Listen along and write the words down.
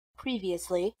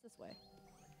Previously. This way.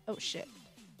 Oh shit.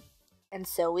 And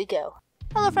so we go.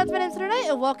 Hello friends, my name's Lunernight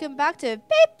and welcome back to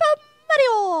Paper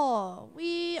Mario!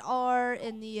 We are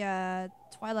in the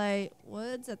Twilight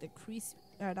Woods at the crease,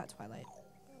 not Twilight.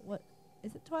 What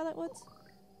is it, Twilight Woods?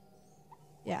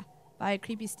 Yeah, by a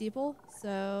creepy steeple.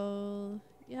 So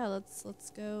yeah, let's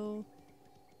go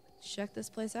check this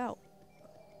place out.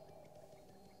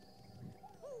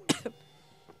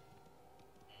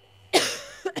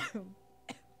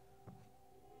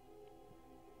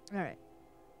 All right.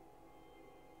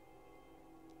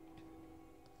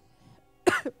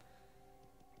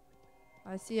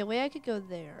 I see a way I could go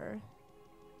there.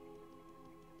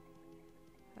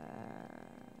 A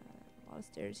lot of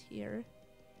stairs here.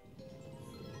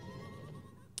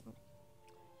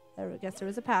 I guess there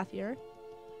was a path here.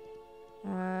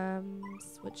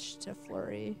 Switch to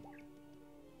flurry.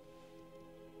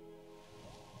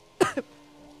 Okay,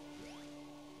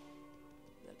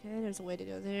 there's a way to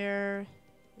go there.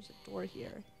 There's a door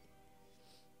here.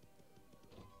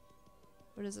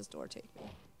 Where does this door take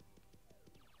me?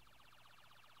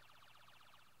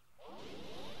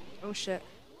 Oh shit.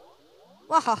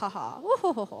 Wahahaha.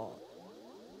 Woohoo.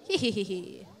 Hee hee hee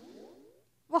hee.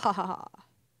 Wahahaha.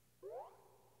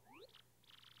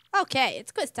 Okay,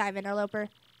 it's quiz time, interloper.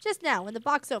 Just now, when the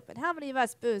box opened, how many of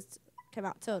us boos come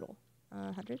out total?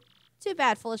 100. Too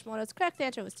bad, foolish monos. Correct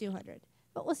answer was 200.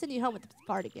 But we'll send you home with the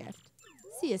party gift.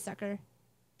 See ya, sucker.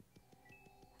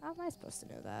 How am I supposed to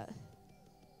know that?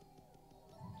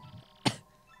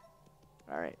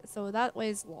 Alright, so that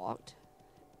way's locked.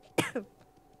 Let's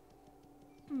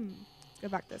go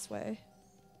back this way.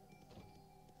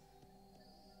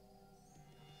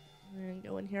 And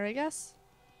go in here, I guess.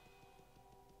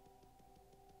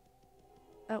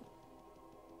 Oh.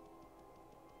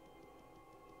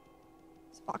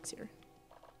 There's a box here.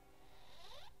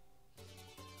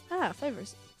 Ah,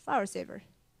 flower saver.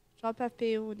 Drop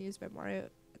FP when used by Mario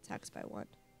attacks by 1.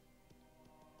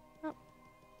 Oh.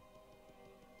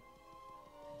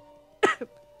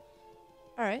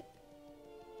 Alright.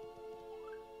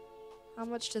 How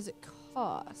much does it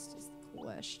cost is the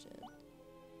question.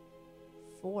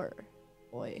 4.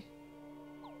 Boy.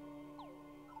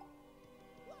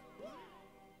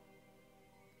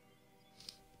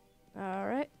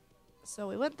 Alright. So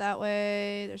we went that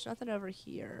way. There's nothing over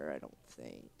here, I don't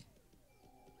think.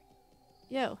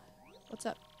 Yo. What's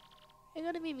up? Are you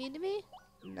gonna be mean to me?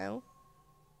 No.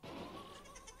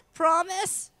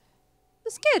 Promise?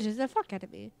 This kid is the fuck out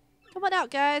of me. Come on out,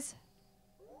 guys.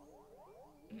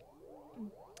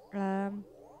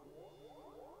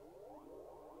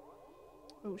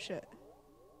 Oh shit.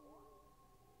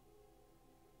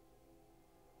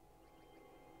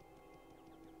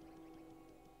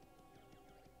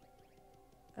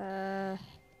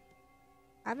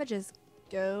 I'ma just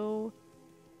go.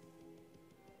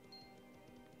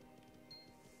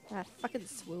 Ah, fucking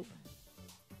swoop.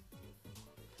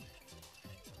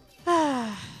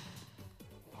 Ah.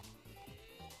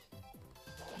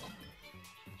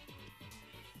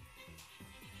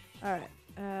 Alright.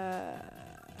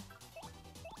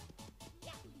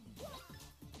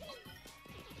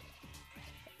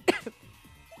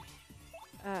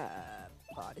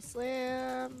 Body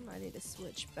slam. I need to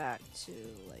switch back to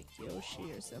like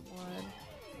Yoshi or someone.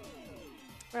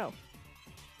 Oh.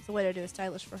 It's a way to do a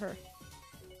stylish for her.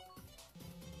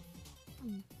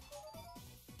 I'm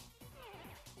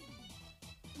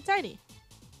tiny.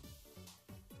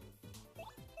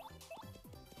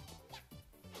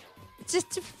 It's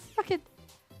just fucking.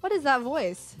 What is that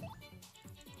voice?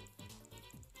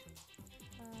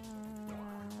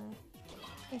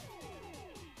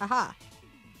 Haha.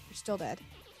 You're still dead.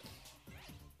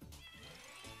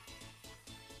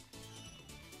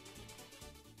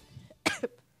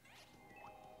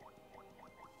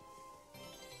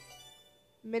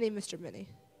 Mini Mr. Mini.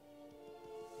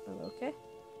 Oh, okay.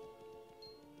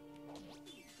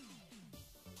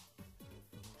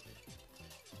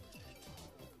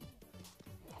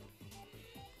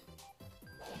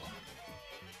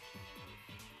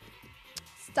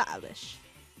 Stylish.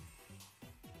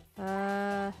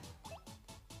 Can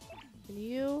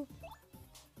you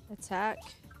attack?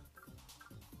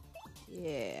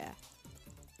 Yeah.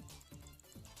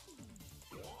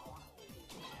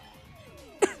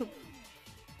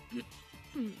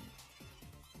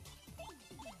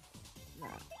 Nah,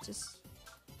 just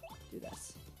do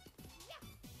this.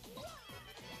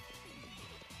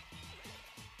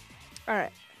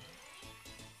 Alright.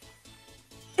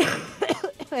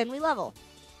 And we level.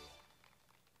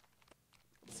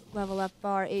 Let's level up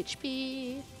our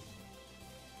HP.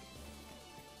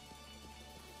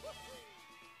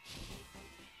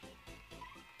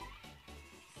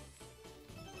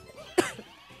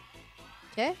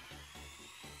 Okay.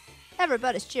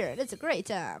 Everybody's cheering. It's a great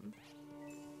time.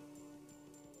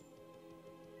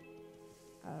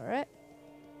 Alright.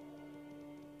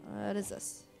 What is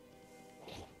this?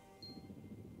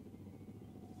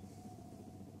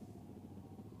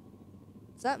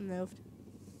 Something moved.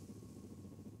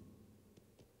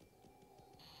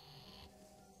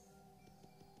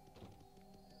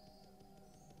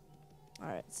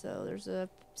 Alright, so there's a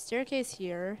staircase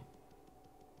here.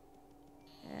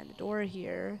 And a door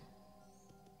here.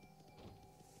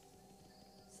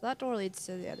 So that door leads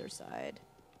to the other side.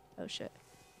 Oh shit.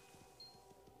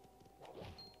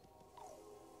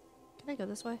 Can I go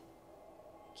this way?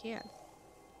 I can.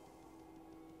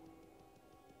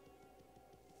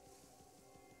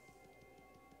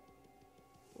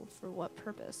 Well, for what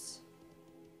purpose?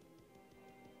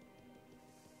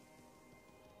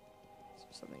 Is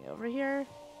there something over here?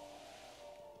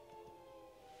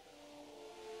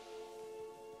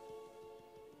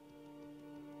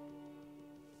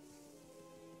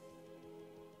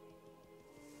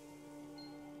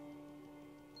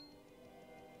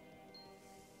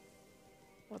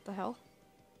 What the hell?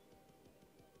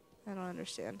 I don't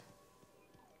understand.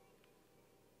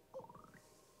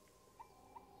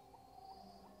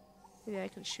 Maybe I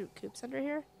can shoot coops under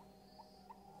here?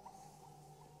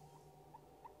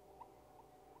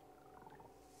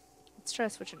 Let's try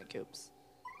switching to coops.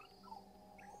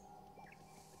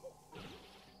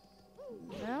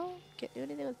 No, can't do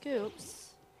anything with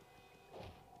coops.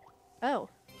 Oh.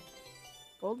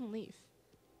 Golden leaf.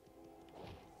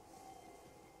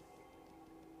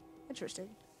 Interesting.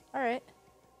 Alright.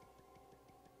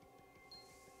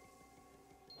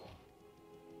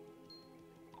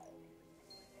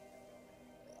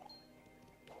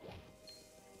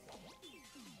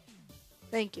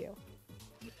 Thank you.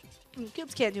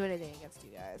 Coops can't do anything against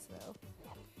you guys, though.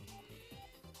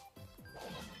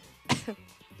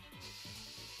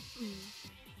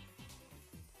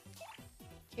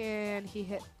 Can he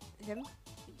hit him?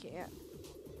 He can't.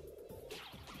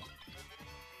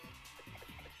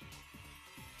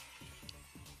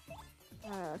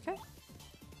 Okay.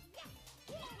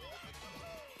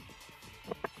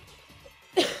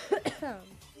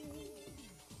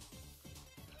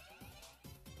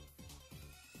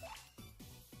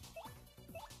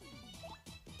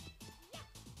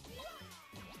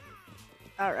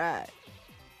 All right.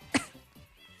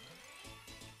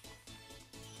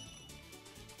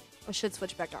 I should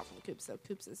switch back off from Coops, though.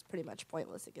 Coops is pretty much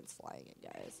pointless against flying it,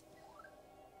 guys.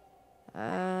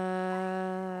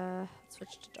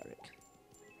 Switch to Dark.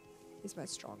 He's my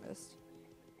strongest.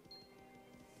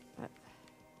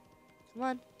 Come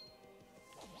on.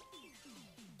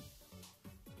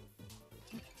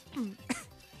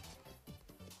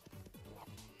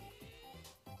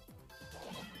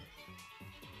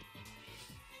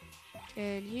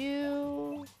 Can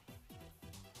you...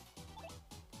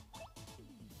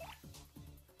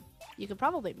 You could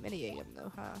probably mini-egg him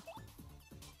though, huh?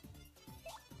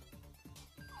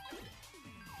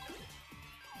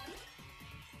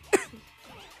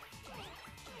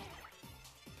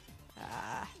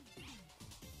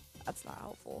 That's not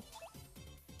helpful.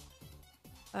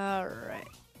 Alright.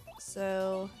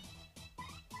 So...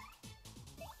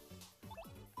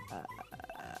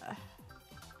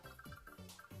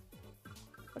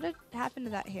 what did happen to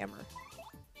that hammer?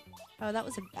 Oh, that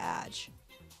was a badge.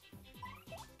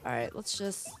 Alright, let's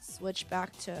just switch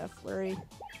back to Flurry.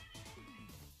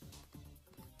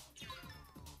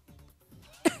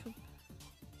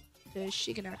 Because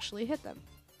she can actually hit them.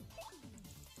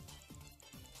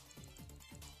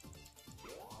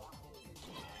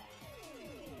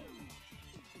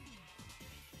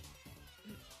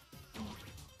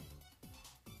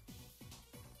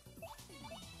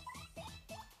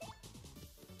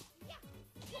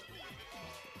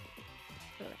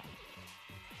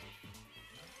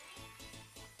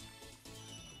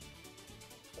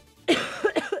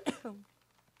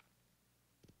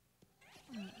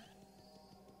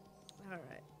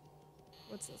 Alright.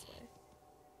 What's this way?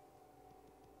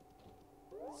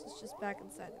 This is just back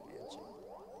inside the mansion.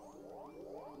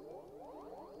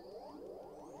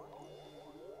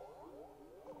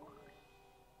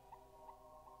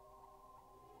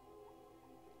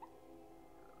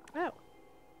 Oh.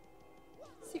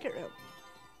 Secret room.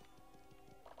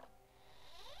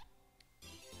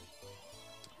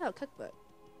 Oh, cookbook.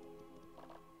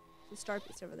 There's a star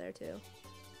piece over there too.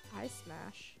 I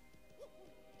smash.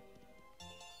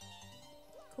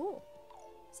 Cool.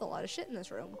 There's a lot of shit in this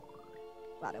room.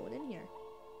 Glad I went in here.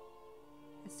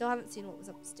 I still haven't seen what was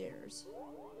upstairs.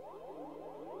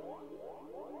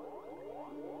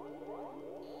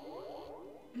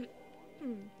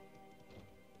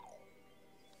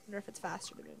 wonder if it's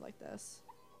faster to move like this.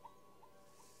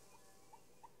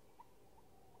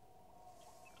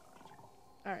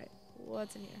 Alright,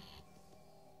 what's in here?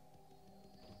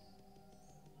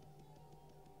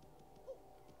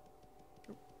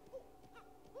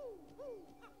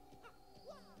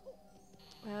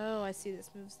 Oh, I see. This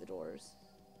moves the doors.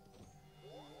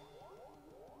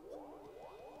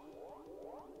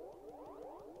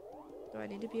 Do I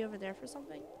need to be over there for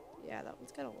something? Yeah, that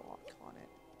one's got a lock on it.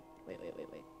 Wait.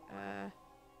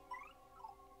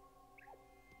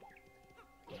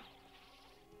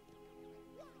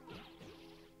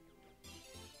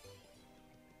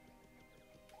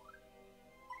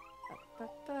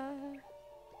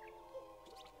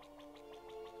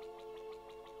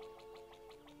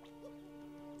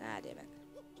 Ah, damn it.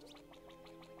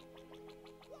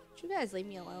 Would you guys leave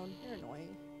me alone? You're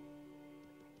annoying.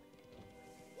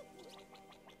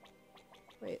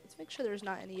 Wait, let's make sure there's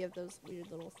not any of those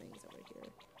weird little things over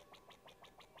here.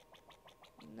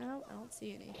 No, I don't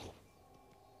see any.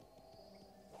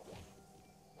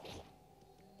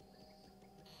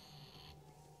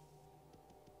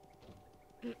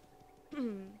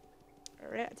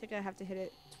 Alright, I think I have to hit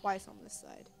it twice on this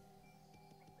side.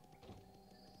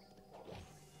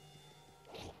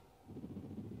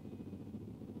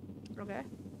 Okay.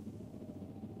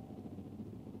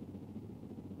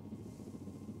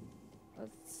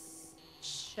 Let's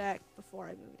check before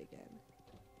I move it again.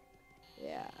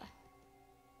 Yeah.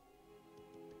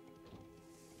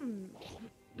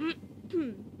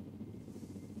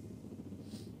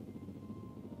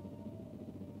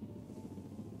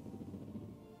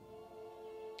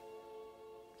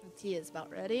 Tea is about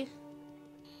ready.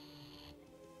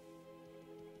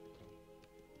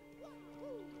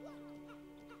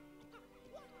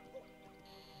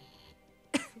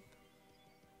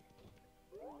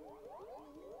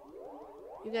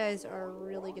 You guys are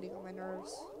really getting on my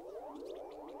nerves.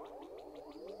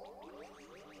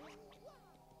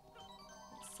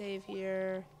 Save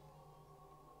here.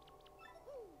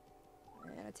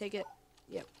 And I take it.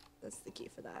 Yep, that's the key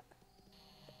for that.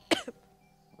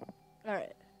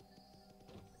 Alright.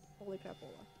 Holy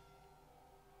crapola.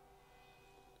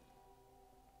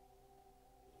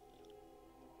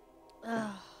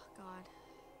 Oh, God.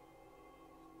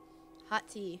 Hot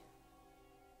tea.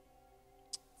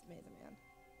 It's amazing, man.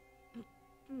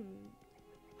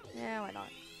 Yeah, why not?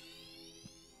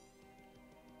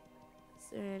 Is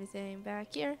there anything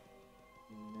back here?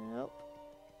 Nope.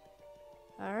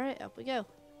 Alright, up we go.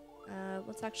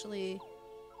 Let's actually...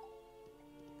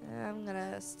 I'm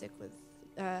gonna stick with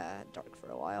dark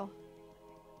for a while.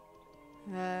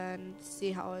 And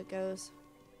see how it goes.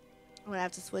 I'm gonna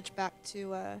have to switch back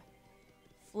to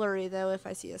flurry, though, if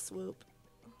I see a swoop.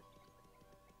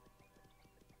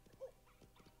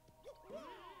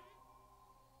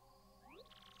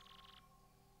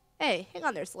 Hey, hang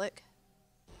on there, Slick.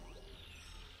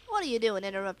 What are you doing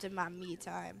interrupting my me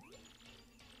time?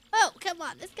 Oh, come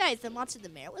on, this guy's the monster the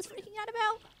mayor was freaking out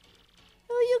about?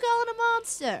 Who are you calling a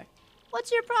monster?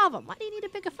 What's your problem? Why do you need to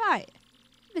pick a fight?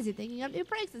 I'm busy thinking up new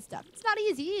pranks and stuff. It's not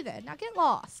easy either. Now get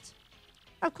lost.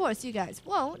 Of course, you guys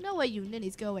won't. No way you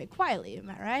ninnies go away quietly, am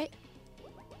I right?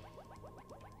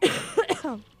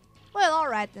 Well,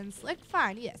 alright then, Slick.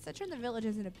 Fine, yes, I turned the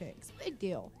villagers into pigs. Big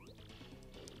deal.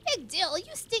 Big deal?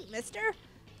 You stink, mister.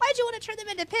 Why'd you want to turn them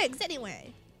into pigs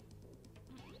anyway?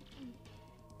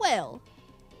 Well,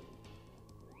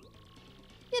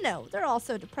 you know, they're all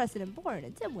so depressed and boring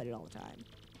and dim-witted all the time.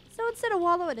 So instead of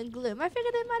wallowing in gloom, I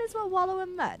figured they might as well wallow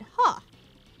in mud. Huh.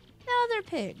 Now they're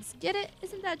pigs. Get it?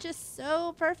 Isn't that just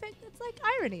so perfect? It's like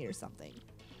irony or something.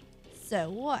 So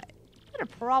what? Got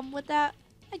a problem with that?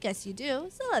 I guess you do.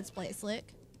 So let's play,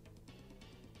 Slick.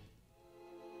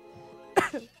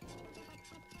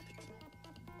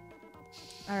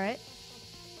 Alright.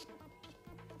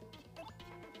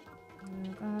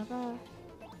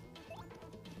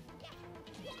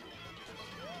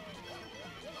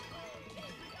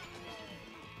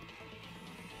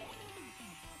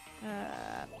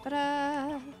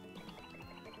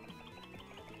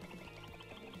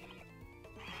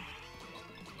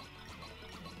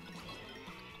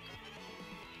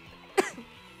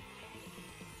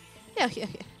 Yeah.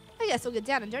 I guess we'll get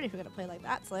down and dirty if we're gonna play like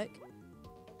that, Slick.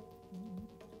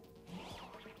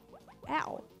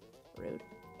 Ow. Rude.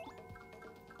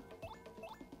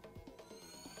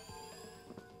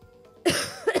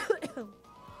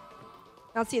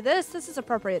 Now see this is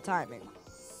appropriate timing.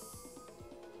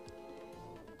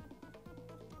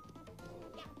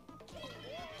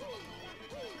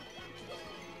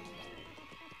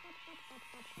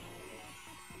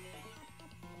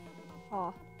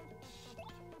 Aw.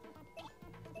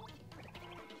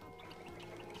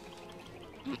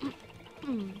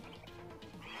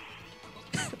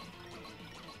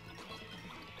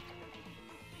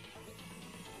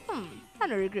 Time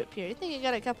to regroup here. You think you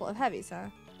got a couple of heavies, huh?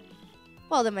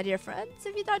 Well then, my dear friends,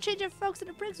 if you thought changing folks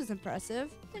into bricks was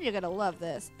impressive, then you're gonna love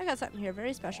this. I got something here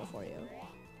very special for you.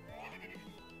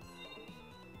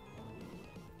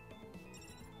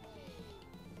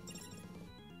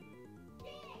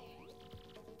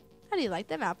 How do you like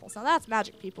them apples? Now that's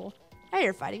magic, people. Now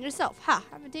you're fighting yourself. Ha!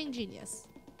 I'm a dang genius.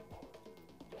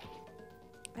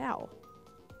 Ow.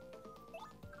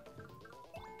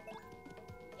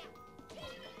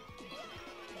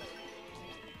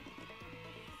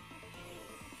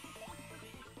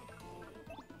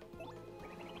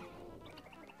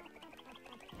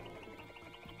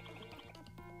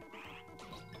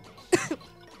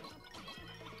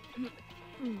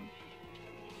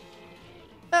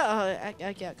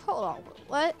 Okay, hold on.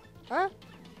 What? Huh?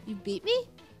 You beat me?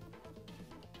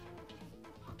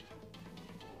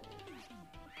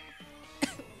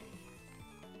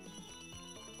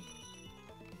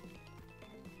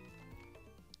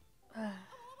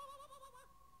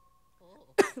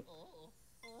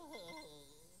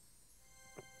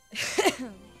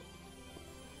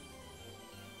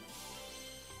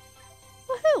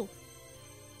 Woohoo!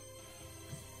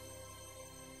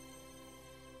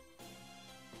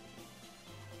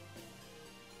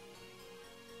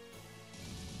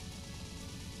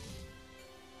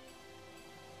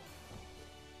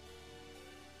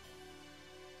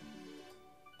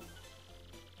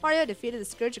 Mario defeated the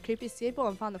Scourge of Creepy Steeple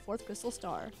and found the 4th Crystal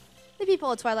Star. The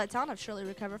people of Twilight Town have surely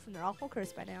recovered from their awful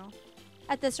curse by now.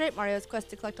 At this rate, Mario's quest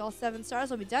to collect all 7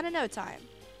 stars will be done in no time.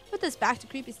 With this back to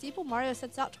Creepy Steeple, Mario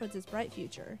sets out towards his bright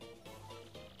future.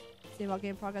 Save all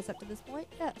game progress up to this point?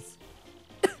 Yes.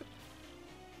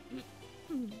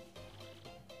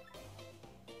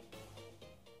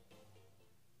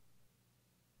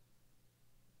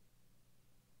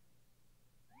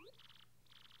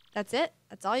 That's it?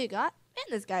 That's all you got? Man,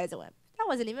 this guy is a wimp. That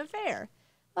wasn't even fair.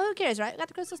 Well, who cares, right? We got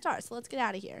the Crystal Stars, so let's get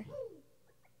out of here.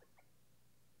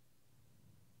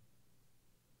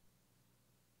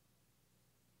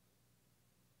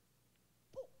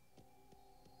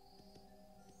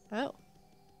 Oh.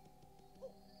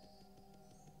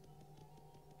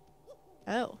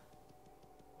 Oh.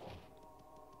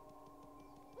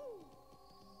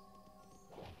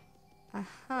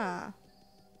 Uh-huh.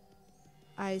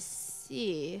 I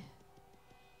see.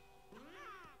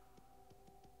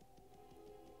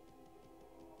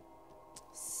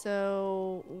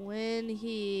 So, when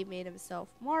he made himself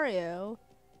Mario,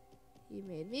 he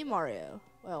made me Mario.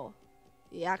 Well,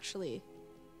 he actually...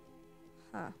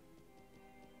 Huh.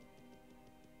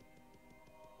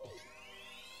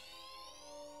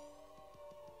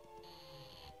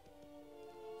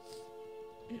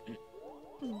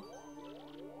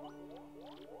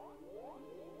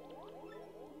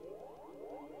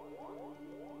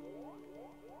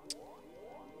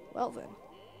 Well then.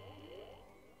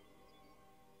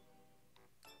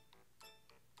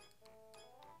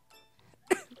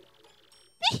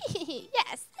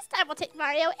 Yes, this time we'll take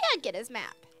Mario and get his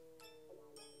map.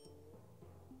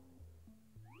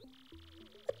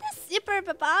 With this super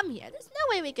bomb here, there's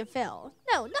no way we can fail.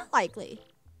 No, not likely.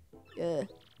 Vivian,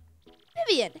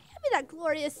 hand me that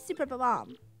glorious super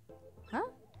bomb. Huh?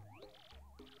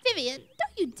 Vivian,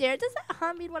 don't you dare. Does that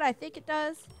huh mean what I think it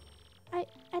does? I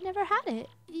never had it.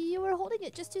 You were holding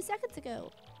it just 2 seconds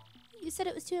ago. You said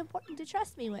it was too important to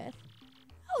trust me with.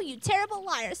 Oh, you terrible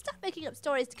liar. Stop making up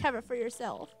stories to cover for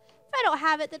yourself. If I don't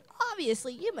have it, then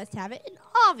obviously you must have it, and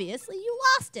obviously you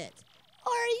lost it.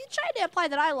 Or are you trying to imply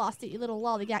that I lost it, you little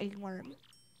lollygagging worm?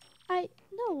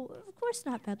 No, of course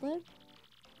not, Bedlam.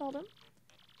 Told him.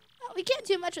 Well, we can't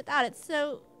do much without it,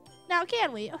 so now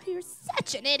can we? Oh, you're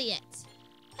such an idiot.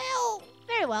 Well,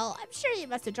 very well. I'm sure you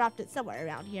must have dropped it somewhere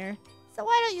around here. So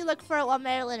why don't you look for it while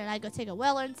Marilyn and I go take a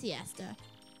well-earned siesta?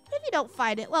 But if you don't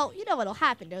find it, well, you know what'll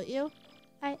happen, don't you?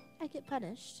 I get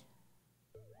punished.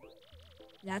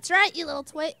 That's right, you little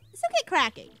twit. So get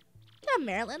cracking. Come,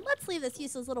 Marilyn, let's leave this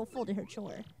useless little fool to her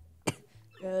chore.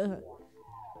 Yeah.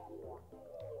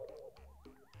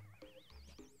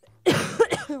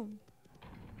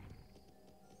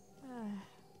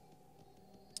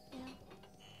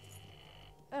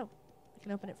 Oh, I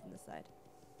can open it from this side.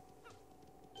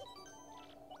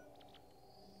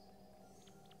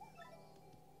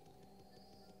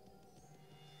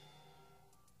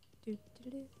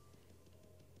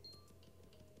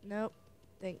 Nope.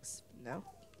 Thanks. No.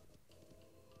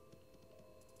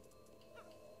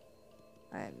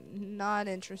 I'm not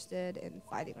interested in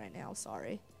fighting right now.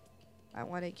 Sorry. I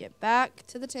want to get back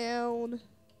to the town.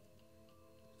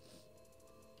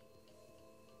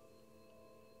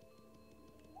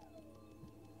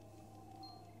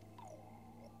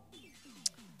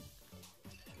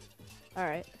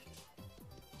 Alright.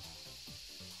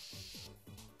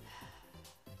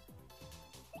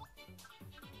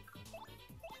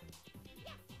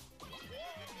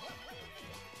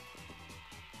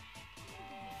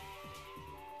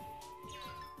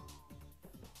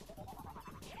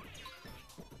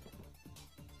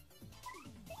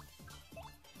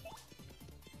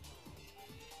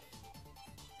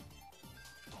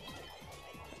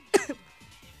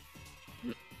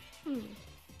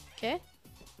 Okay.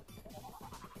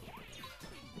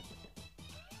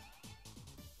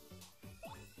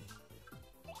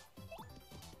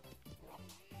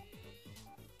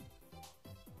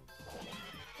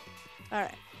 All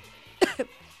right.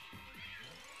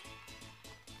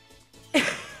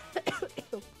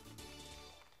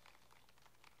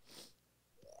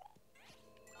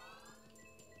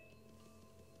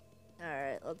 All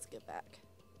right, let's get back.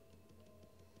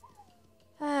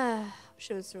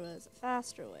 Should have thrown us a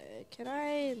faster way. Can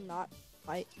I not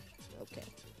fight? Okay.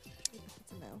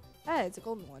 It's a no. Hey, it's a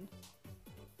golden one.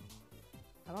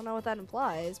 I don't know what that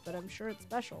implies, but I'm sure it's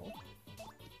special.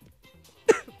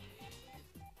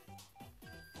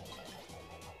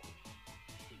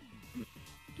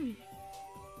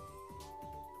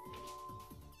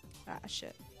 Ah,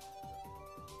 shit.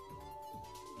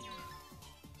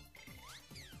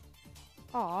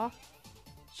 Aw.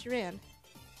 She ran.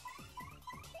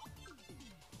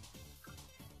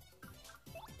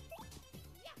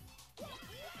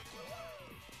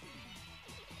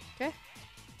 Okay.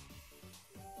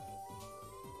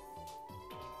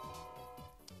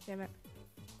 Damn it.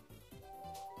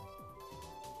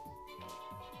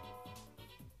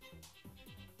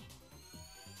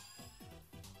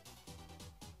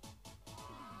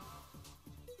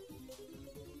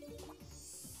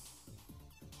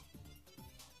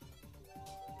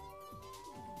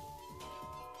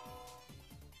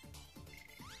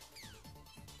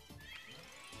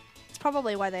 It's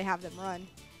probably why they have them run,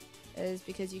 is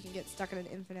because you can get stuck in an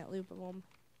infinite loop of them.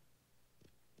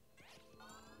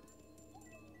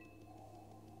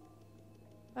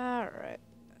 Alright.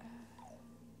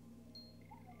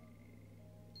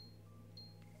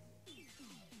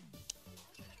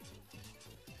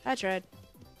 I tried.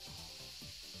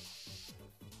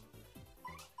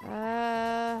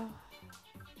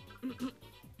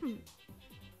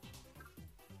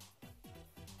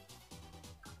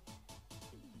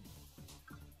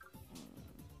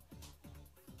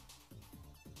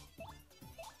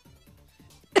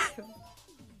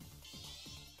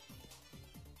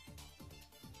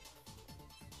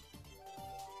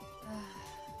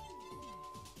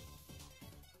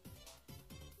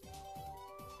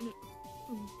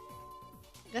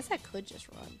 I guess I could just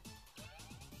run.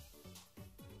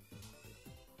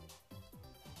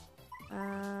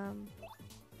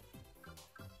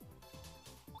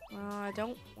 Well, I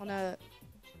don't want to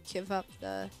give up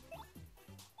the...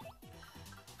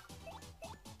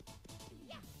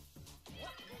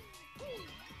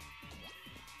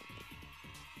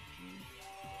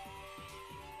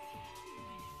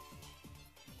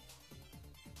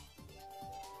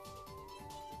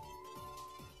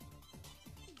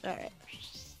 Alright.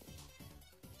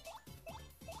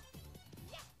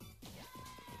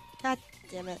 God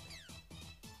damn it.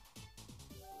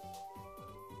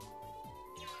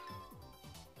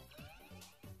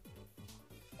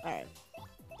 Alright.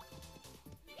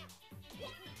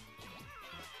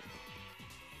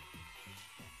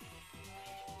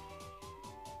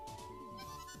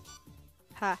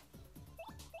 Ha.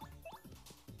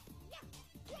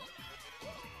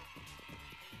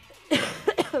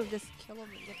 Just kill him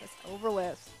and get this over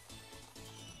with.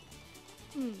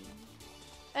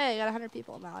 Hey, I got 100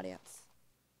 people in my audience.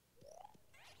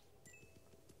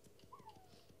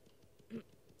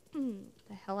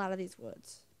 The hell out of these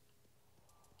woods.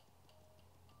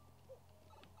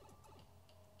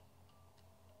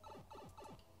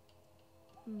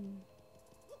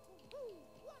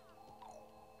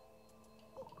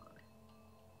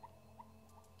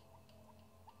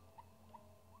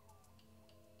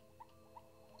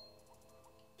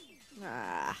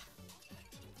 Ah,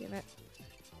 damn it.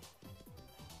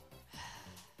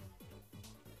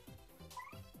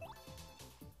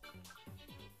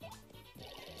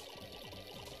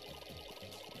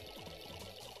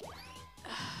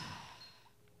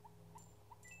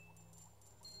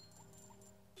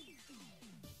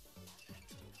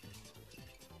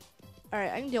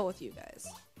 Alright, I can deal with you guys.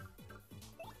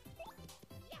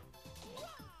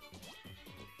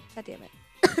 God damn it.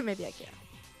 Maybe I can.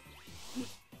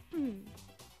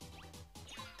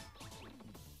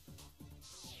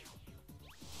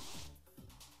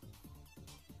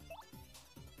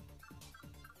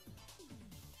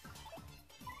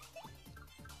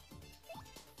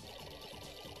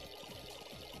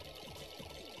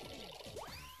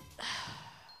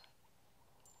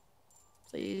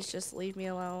 Please just leave me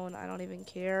alone. I don't even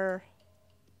care.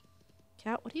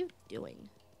 Cat, what are you doing?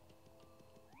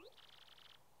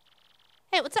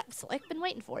 Hey, what's up, Slick? Been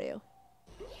waiting for you.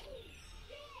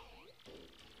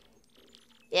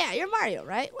 Yeah, you're Mario,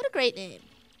 right? What a great name.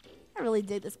 I really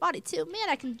dig this body, too. Man,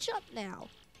 I can jump now.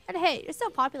 And hey, you're so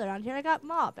popular around here, I got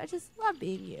mobbed. I just love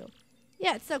being you.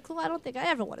 Yeah, it's so cool, I don't think I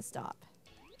ever want to stop.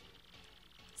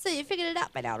 So you figured it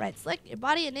out by now, right, Slick? Your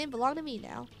body and name belong to me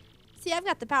now. See, I've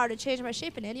got the power to change my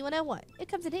shape into anyone I want. It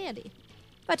comes in handy.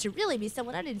 But to really be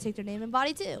someone, I need to take their name and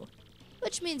body, too.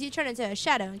 Which means you turn into a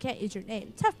shadow and can't use your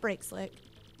name. Tough break, Slick.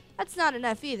 That's not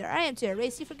enough either. I am to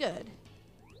erase you for good.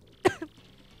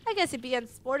 I guess it'd be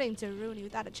unsporting to ruin you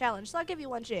without a challenge, so I'll give you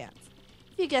one chance.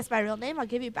 If you guess my real name, I'll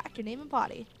give you back your name and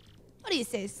body. What do you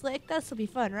say, Slick? This'll be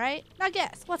fun, right? Now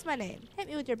guess, what's my name? Hit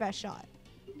me with your best shot.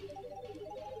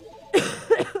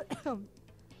 I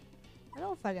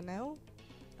don't fucking know.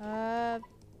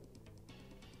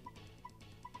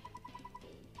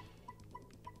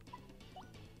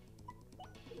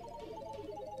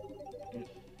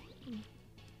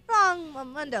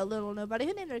 Wrong Mundo, little nobody.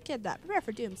 Who named their kid that? Prepare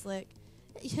for doom, Slick.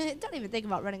 Don't even think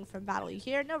about running from battle, you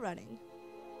hear? No running.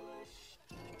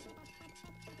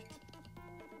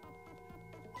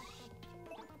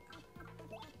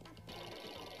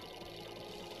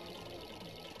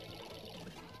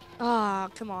 Ah, oh,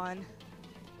 come on.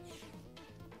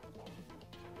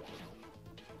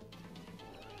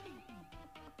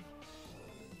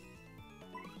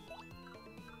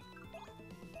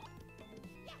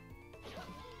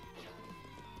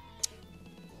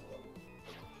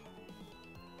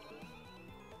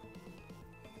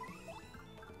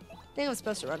 I think I'm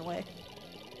supposed to run away.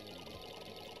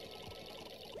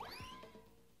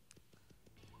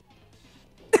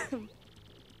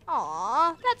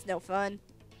 Aw, that's no fun.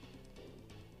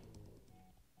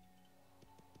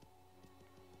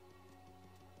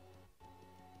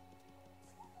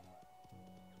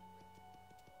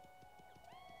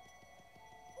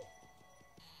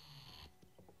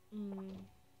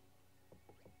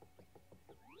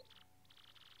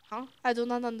 Huh? I do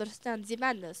not understand the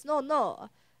madness. No, no.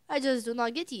 I just do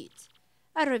not get it.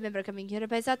 I remember coming here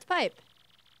by that pipe.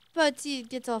 But it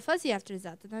gets all fuzzy after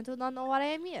that, and I do not know why I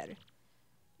am here.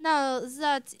 Now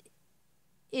that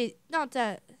not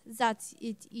that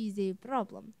it is a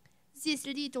problem. This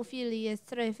little filly is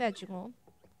trifegical.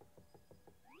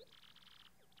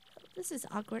 This is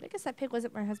awkward. I guess that pig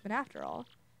wasn't my husband after all.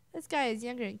 This guy is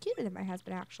younger and cuter than my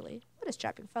husband, actually. What a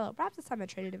strapping fellow. Perhaps it's time I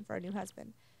traded him for a new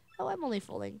husband. Oh, I'm only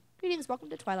fooling. Greetings, welcome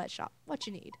to Twilight Shop. What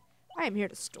you need? I am here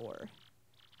to store.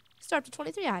 Store up to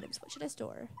 23 items. What should I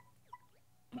store?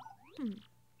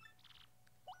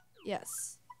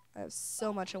 Yes. I have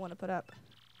so much I want to put up.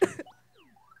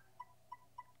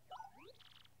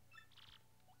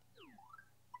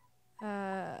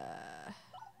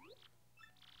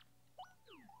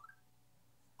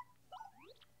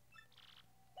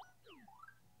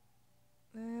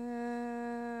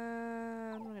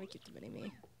 I'm gonna keep the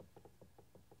mini-me.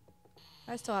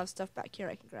 I still have stuff back here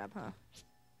I can grab, huh?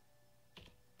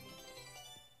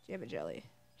 Jam and jelly.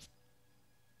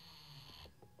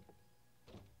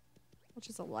 Which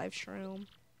is a live shroom.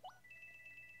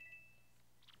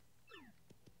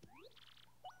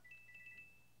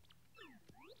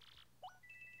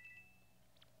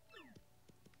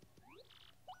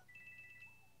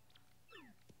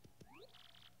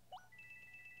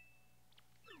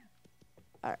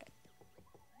 Alright.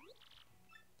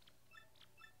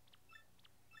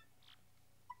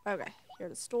 Okay, here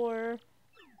to store.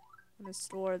 I'm gonna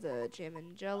store the jam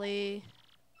and jelly.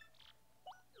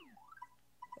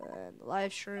 And the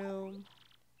live shroom.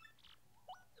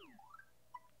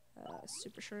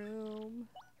 Super shroom.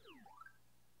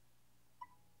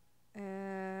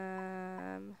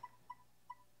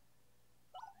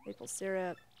 Maple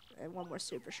syrup. And one more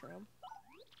super shroom.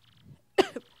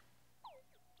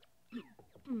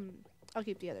 I'll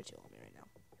keep the other two on me right now.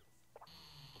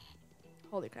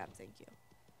 Holy crap, thank you.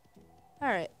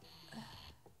 Alright.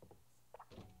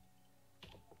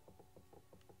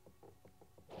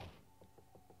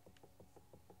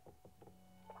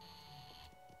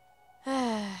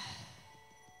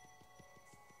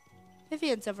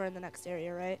 Vivian's over in the next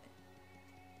area, right?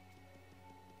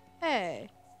 Hey.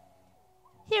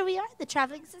 Here we are, the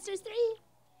Traveling Sisters 3.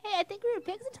 Hey, I think we were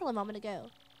pigs until a moment ago.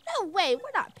 No way,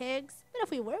 we're not pigs. But if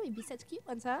we were, we'd be such cute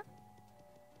ones, huh?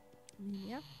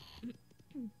 Yeah.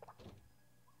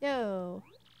 Yo.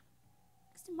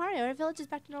 Thanks to Mario, our village is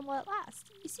back to normal at last.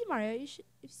 If you see Mario,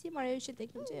 you should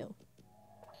thank him too.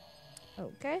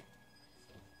 Okay.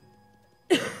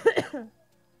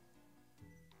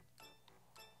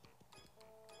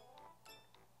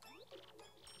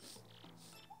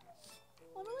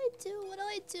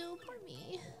 tried to. Poor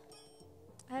me.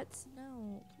 That's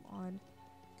no. Come on.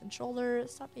 Controller,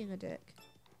 stop being a dick.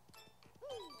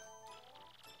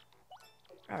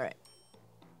 Alright.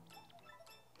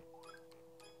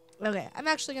 Okay, I'm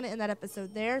actually going to end that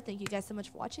episode there. Thank you guys so much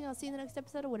for watching. I'll see you in the next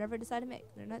episode of whatever I decide to make.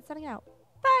 Lunernight signing out.